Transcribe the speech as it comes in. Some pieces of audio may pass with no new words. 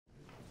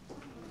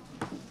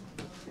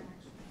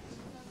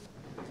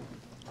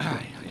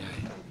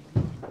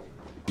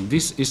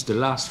this is the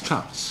last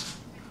chance.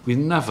 We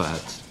never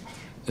had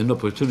an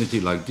opportunity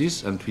like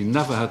this, and we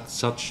never had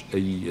such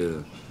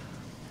a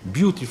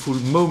beautiful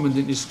moment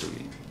in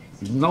history.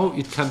 Now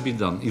it can be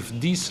done. If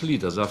these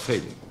leaders are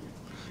failing,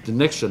 the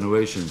next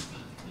generation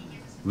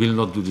will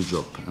not do the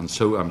job. And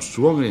so I'm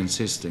strongly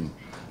insisting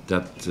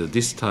that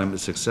this time a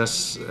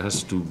success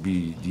has to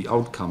be the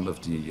outcome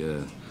of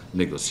the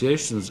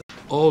negotiations.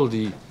 All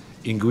the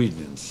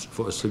ingredients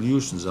for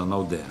solutions are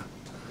now there.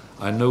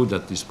 I know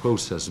that this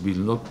process will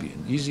not be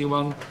an easy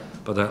one,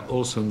 but I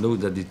also know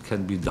that it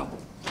can be done.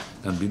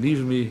 And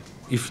believe me,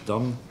 if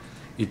done,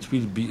 it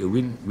will be a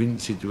win-win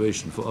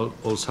situation for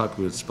all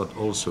Cypriots, but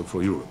also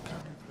for Europe.